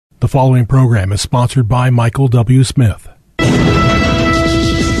The following program is sponsored by Michael W. Smith. The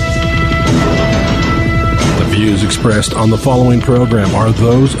views expressed on the following program are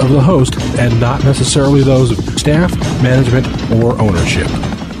those of the host and not necessarily those of staff, management, or ownership.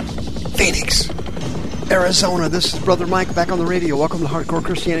 Phoenix, Arizona, this is Brother Mike back on the radio. Welcome to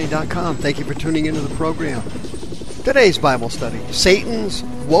HardcoreChristianity.com. Thank you for tuning into the program. Today's Bible study, Satan's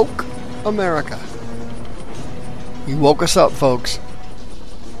Woke America. He woke us up, folks.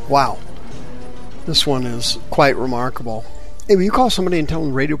 Wow. This one is quite remarkable. Hey, will you call somebody and tell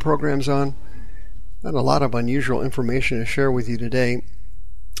them the radio program's on? Got a lot of unusual information to share with you today.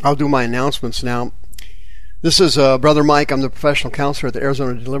 I'll do my announcements now. This is Brother Mike. I'm the professional counselor at the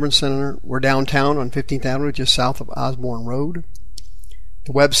Arizona Deliverance Center. We're downtown on 15th Avenue, just south of Osborne Road.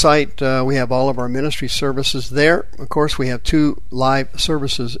 The website, we have all of our ministry services there. Of course, we have 2 live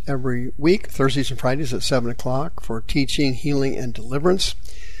services every week, Thursdays and Fridays at 7 o'clock for teaching, healing, and deliverance.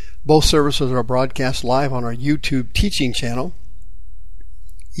 Both services are broadcast live on our YouTube teaching channel,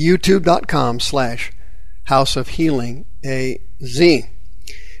 youtube.com/House of Healing AZ.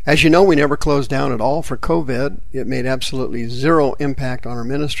 As you know, we never closed down at all for COVID. It made absolutely zero impact on our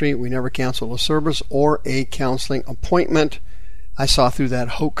ministry. We never canceled a service or a counseling appointment. I saw through that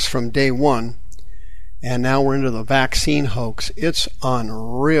hoax from day one, and now we're into the vaccine hoax. It's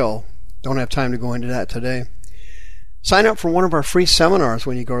unreal. Don't have time to go into that today. Sign up for one of our free seminars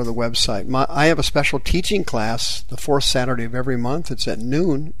when you go to the website. I have a special teaching class the 4th Saturday of every month. It's at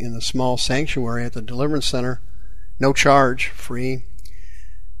noon in the small sanctuary at the Deliverance Center. No charge, free.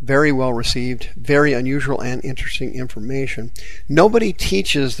 Very well received, very unusual and interesting information. Nobody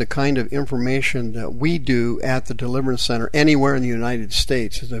teaches the kind of information that we do at the Deliverance Center anywhere in the United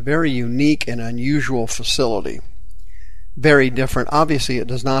States. It's a very unique and unusual facility. Very different. Obviously, it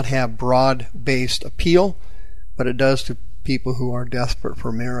does not have broad-based appeal, but it does to people who are desperate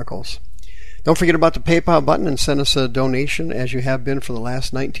for miracles. Don't forget about the PayPal button and send us a donation, as you have been for the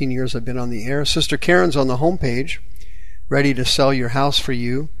last 19 years I've been on the air. Sister Karen's on the homepage, ready to sell your house for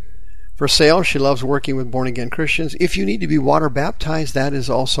you. For sale, she loves working with born-again Christians. If you need to be water baptized, that is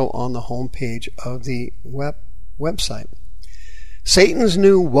also on the homepage of the website. Satan's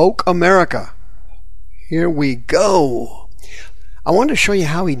New Woke America. Here we go. I wanted to show you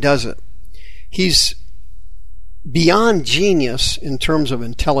how he does it. He's beyond genius in terms of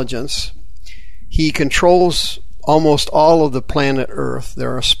intelligence. He controls almost all of the planet Earth.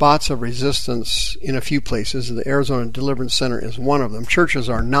 There are spots of resistance in a few places. The Arizona Deliverance Center is one of them. Churches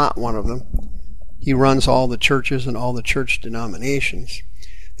are not one of them. He runs all the churches and all the church denominations.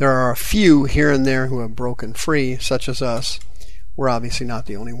 There are a few here and there who have broken free, such as us. We're obviously not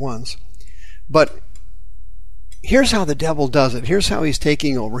the only ones. But here's how the devil does it. Here's how he's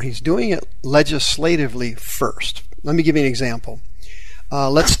taking over. He's doing it legislatively first. Let me give you an example.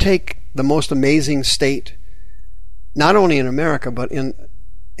 Let's take the most amazing state, not only in America, but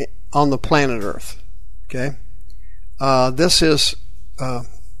on the planet Earth. Okay? This is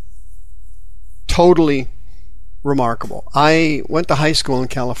totally remarkable. I went to high school in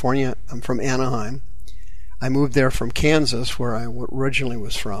California. I'm from Anaheim. I moved there from Kansas, where I originally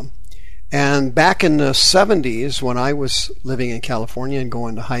was from. And back in the 70s, when I was living in California and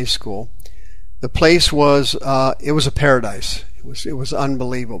going to high school, the place was, it was a paradise. It was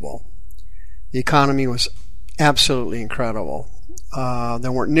unbelievable. The economy was absolutely incredible.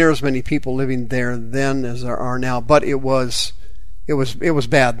 There weren't near as many people living there then as there are now, but it was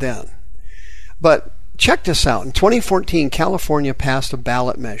bad then. But check this out. In 2014, California passed a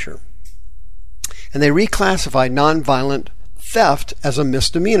ballot measure, and they reclassified nonviolent theft as a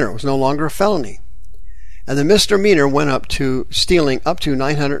misdemeanor. It was no longer a felony. And the misdemeanor went up to stealing up to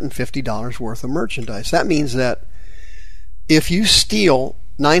 $950 worth of merchandise. That means that if you steal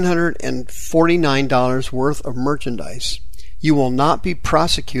 $949 worth of merchandise, you will not be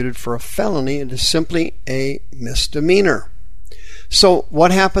prosecuted for a felony. It is simply a misdemeanor. So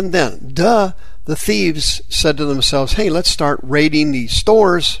what happened then? The thieves said to themselves, hey, let's start raiding these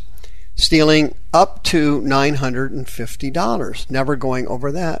stores, stealing up to $950, never going over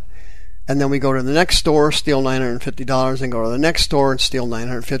that. And then we go to the next store, steal $950, and go to the next store and steal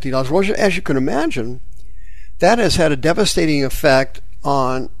 $950. Well, as you can imagine, that has had a devastating effect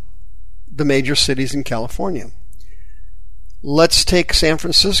on the major cities in California. Let's take San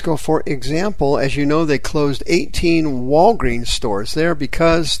Francisco, for example. As you know, they closed 18 Walgreens stores there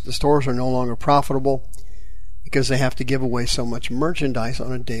because the stores are no longer profitable, because they have to give away so much merchandise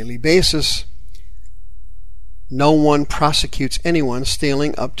on a daily basis. No one prosecutes anyone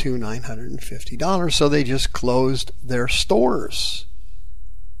stealing up to $950, so they just closed their stores.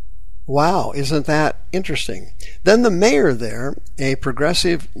 Wow, isn't that interesting? Then the mayor there, a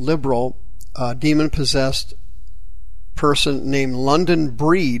progressive liberal, demon-possessed person named London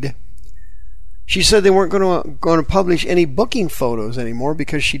Breed, she said they weren't going to publish any booking photos anymore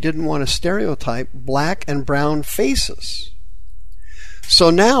because she didn't want to stereotype black and brown faces. So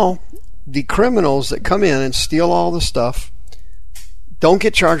now the criminals that come in and steal all the stuff don't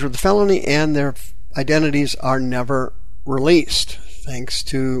get charged with a felony, and their identities are never released, thanks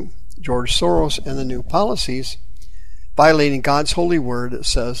to George Soros and the new policies violating God's holy word that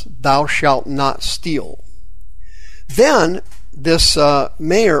says, "Thou shalt not steal." Then this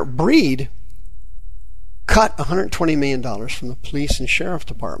Mayor Breed cut $120 million from the police and sheriff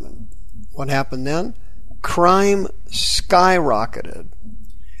department. What happened then? Crime skyrocketed.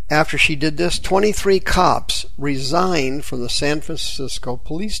 After she did this, 23 cops resigned from the San Francisco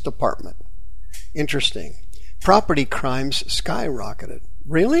Police Department. Interesting. Property crimes skyrocketed.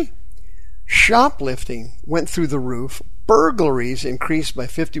 Really? Shoplifting went through the roof. Burglaries increased by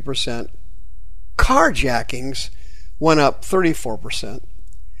 50%. Carjackings went up 34%.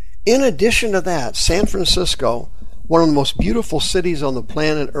 In addition to that, San Francisco, one of the most beautiful cities on the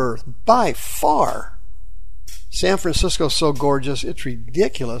planet Earth, by far. San Francisco is so gorgeous, it's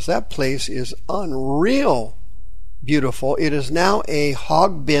ridiculous. That place is unreal beautiful. It is now a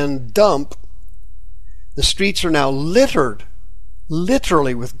hog bin dump. The streets are now littered,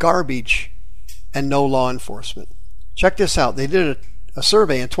 literally, with garbage and no law enforcement. Check this out. They did a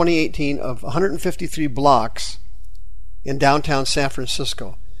survey in 2018 of 153 blocks in downtown San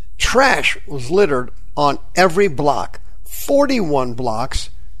Francisco. Trash was littered on every block. 41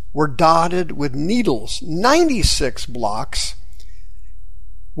 blocks were dotted with needles. 96 blocks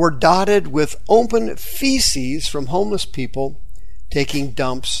were dotted with open feces from homeless people taking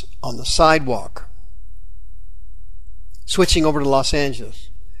dumps on the sidewalk. Switching over to Los Angeles.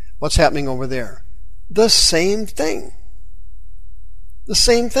 What's happening over there? The same thing. The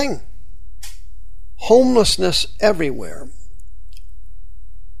same thing. Homelessness everywhere.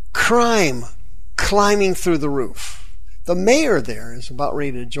 Crime climbing through the roof. The mayor there is about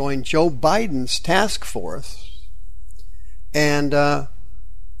ready to join Joe Biden's task force, and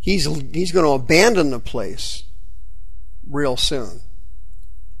he's going to abandon the place real soon.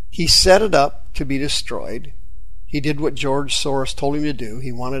 He set it up to be destroyed. He did what George Soros told him to do.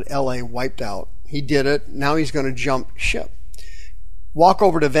 He wanted LA wiped out. He did it. Now he's going to jump ship. Walk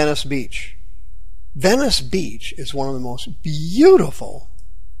over to Venice Beach. Venice Beach is one of the most beautiful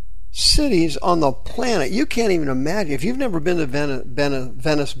cities on the planet. You can't even imagine. If you've never been to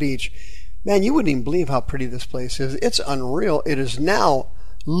Venice Beach, man, you wouldn't even believe how pretty this place is. It's unreal. It is now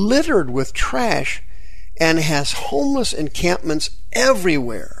littered with trash and has homeless encampments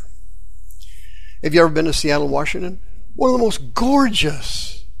everywhere. Have you ever been to Seattle, Washington? One of the most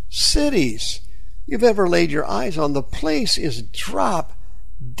gorgeous cities you've ever laid your eyes on. The place is drop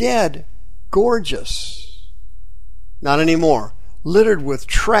dead gorgeous. Not anymore. Littered with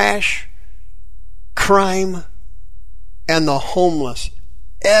trash, crime, and the homeless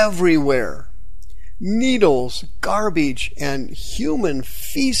everywhere. Needles, garbage, and human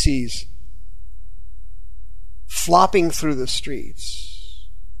feces flopping through the streets.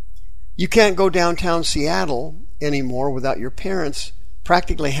 You can't go downtown Seattle anymore without your parents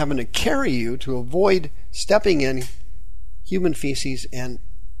practically having to carry you to avoid stepping in human feces and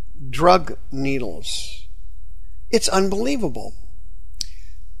drug needles. It's unbelievable.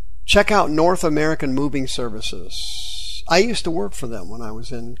 Check out North American Moving Services. I used to work for them when I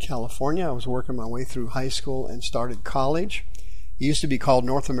was in California. I was working my way through high school and started college. It used to be called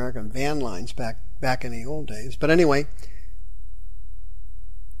North American Van Lines back in the old days. But anyway,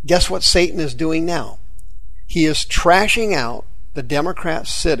 guess what Satan is doing now? He is trashing out the Democrat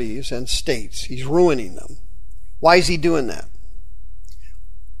cities and states. He's ruining them. Why is he doing that?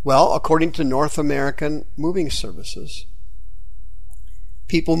 Well, according to North American Moving Services,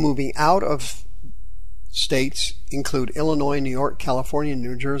 people moving out of states include Illinois, New York, California,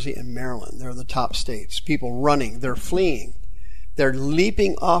 New Jersey, and Maryland. They're the top states. People running, they're fleeing. They're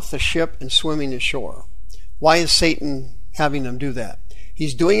leaping off the ship and swimming ashore. Why is Satan having them do that?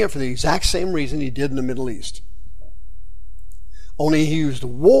 He's doing it for the exact same reason he did in the Middle East. Only he used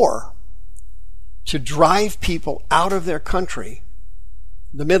war to drive people out of their country,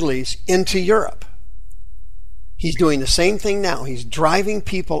 the Middle East, into Europe. He's doing the same thing now. He's driving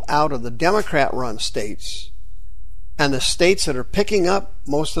people out of the Democrat-run states, and the states that are picking up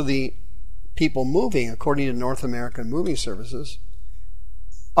most of the people moving, according to North American Moving Services,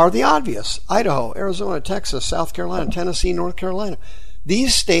 are the obvious. Idaho, Arizona, Texas, South Carolina, Tennessee, North Carolina.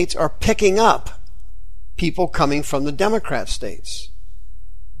 These states are picking up people coming from the Democrat states.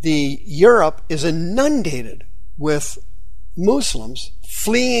 Europe is inundated with Muslims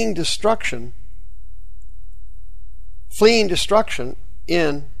fleeing destruction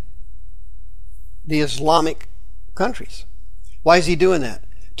in the Islamic countries. Why is he doing that?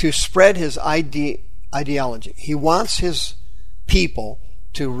 To spread his ideology. He wants his people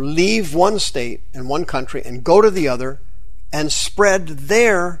to leave one state and one country and go to the other and spread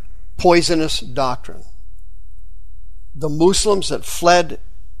their poisonous doctrine. The Muslims that fled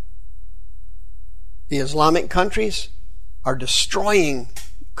the Islamic countries are destroying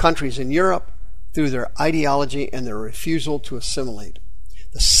countries in Europe through their ideology and their refusal to assimilate.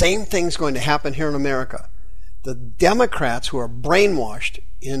 The same thing's going to happen here in America. The Democrats who are brainwashed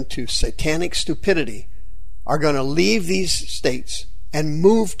into satanic stupidity are going to leave these states and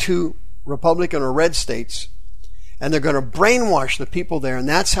move to Republican or red states, and they're going to brainwash the people there, and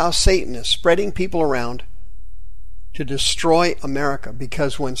that's how Satan is spreading people around to destroy America.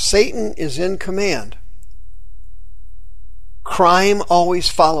 Because when Satan is in command, crime always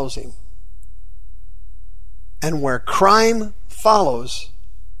follows him. And where crime follows,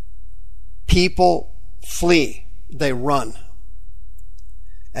 people flee. They run.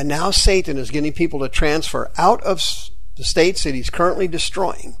 And now Satan is getting people to transfer out of the states that he's currently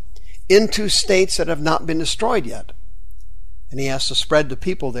destroying into states that have not been destroyed yet. And he has to spread the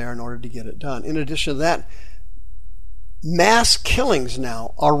people there in order to get it done. In addition to that, mass killings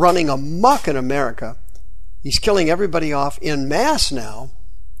now are running amok in America. He's killing everybody off in mass now.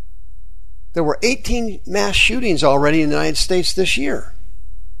 There were 18 mass shootings already in the United States this year.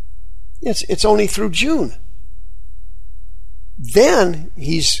 It's only through June. Then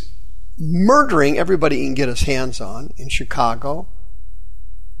he's murdering everybody he can get his hands on in Chicago,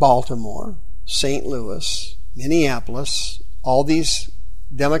 Baltimore, St. Louis, Minneapolis, all these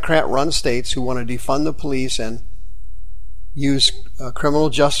Democrat-run states who want to defund the police and use criminal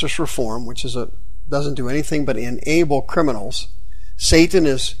justice reform, which doesn't do anything but enable criminals. Satan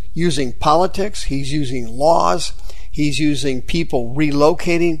is using politics, he's using laws, he's using people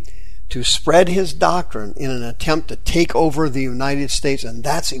relocating to spread his doctrine in an attempt to take over the United States, and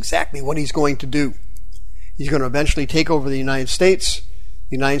that's exactly what he's going to do. He's going to eventually take over the United States.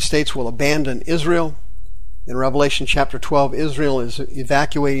 The United States will abandon Israel. In Revelation chapter 12, Israel is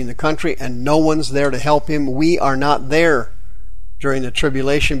evacuating the country, and no one's there to help him. We are not there during the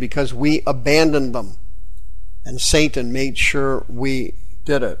tribulation because we abandoned them. And Satan made sure we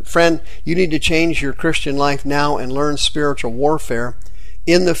did it. Friend, you need to change your Christian life now and learn spiritual warfare.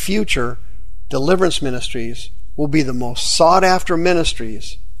 In the future, deliverance ministries will be the most sought after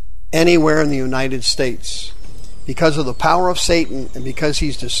ministries anywhere in the United States. Because of the power of Satan and because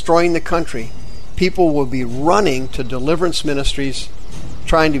he's destroying the country, people will be running to deliverance ministries,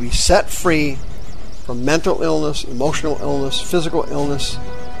 trying to be set free from mental illness, emotional illness, physical illness,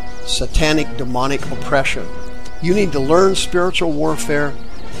 satanic, demonic oppression. You need to learn spiritual warfare.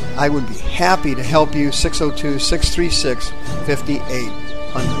 I would be happy to help you.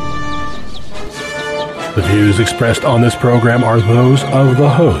 602-636-5800. The views expressed on this program are those of the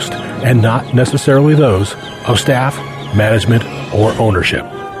host and not necessarily those of staff, management, or ownership.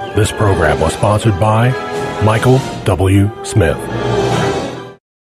 This program was sponsored by Michael W. Smith.